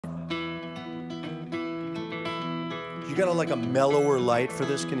You got like a mellower light for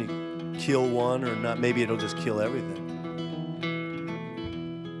this? Can you kill one or not? Maybe it'll just kill everything.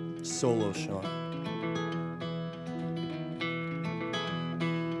 Solo Sean.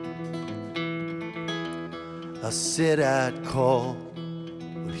 I said I'd call,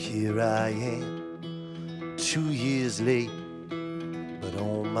 but here I am, 2 years late, but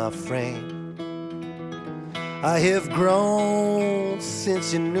on my frame. I have grown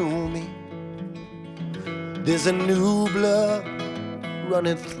since you knew me. There's a new blood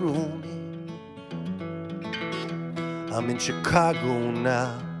running through me. I'm in Chicago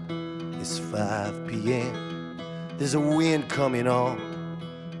now, it's 5 p.m. There's a wind coming off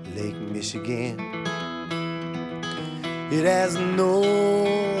Lake Michigan. It has no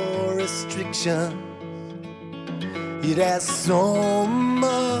restrictions. It has so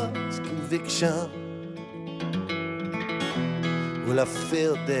much conviction. Well, I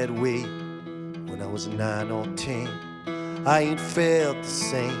felt that way when I was 9 or 10. I ain't felt the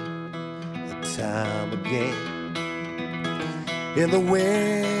same a time again. And the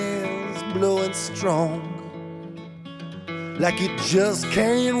wind's blowing strong, like it just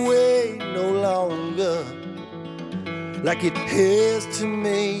can't wait no longer, like it has to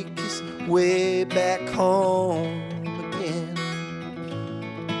make its way back home again.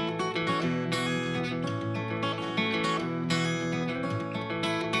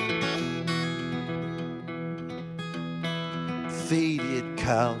 Faded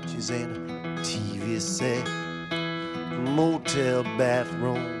couches and a TV set, motel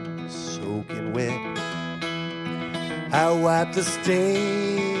bathroom soaking wet. I wipe the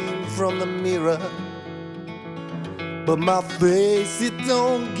stain from the mirror, but my face, it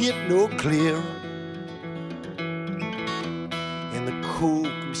don't get no clearer. And the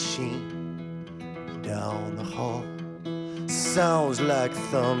Coke machine down the hall sounds like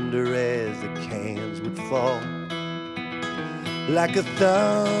thunder as the cans would fall. Like a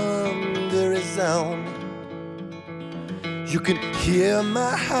thunder resounding, you can hear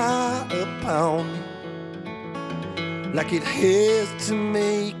my heart pounding, like it has to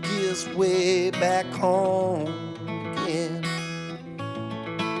make its way back home again.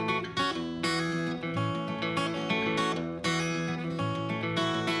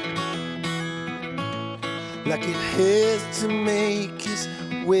 Like it has to make its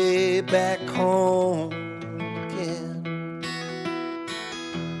way back home again.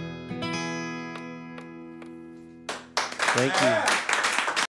 Thank you.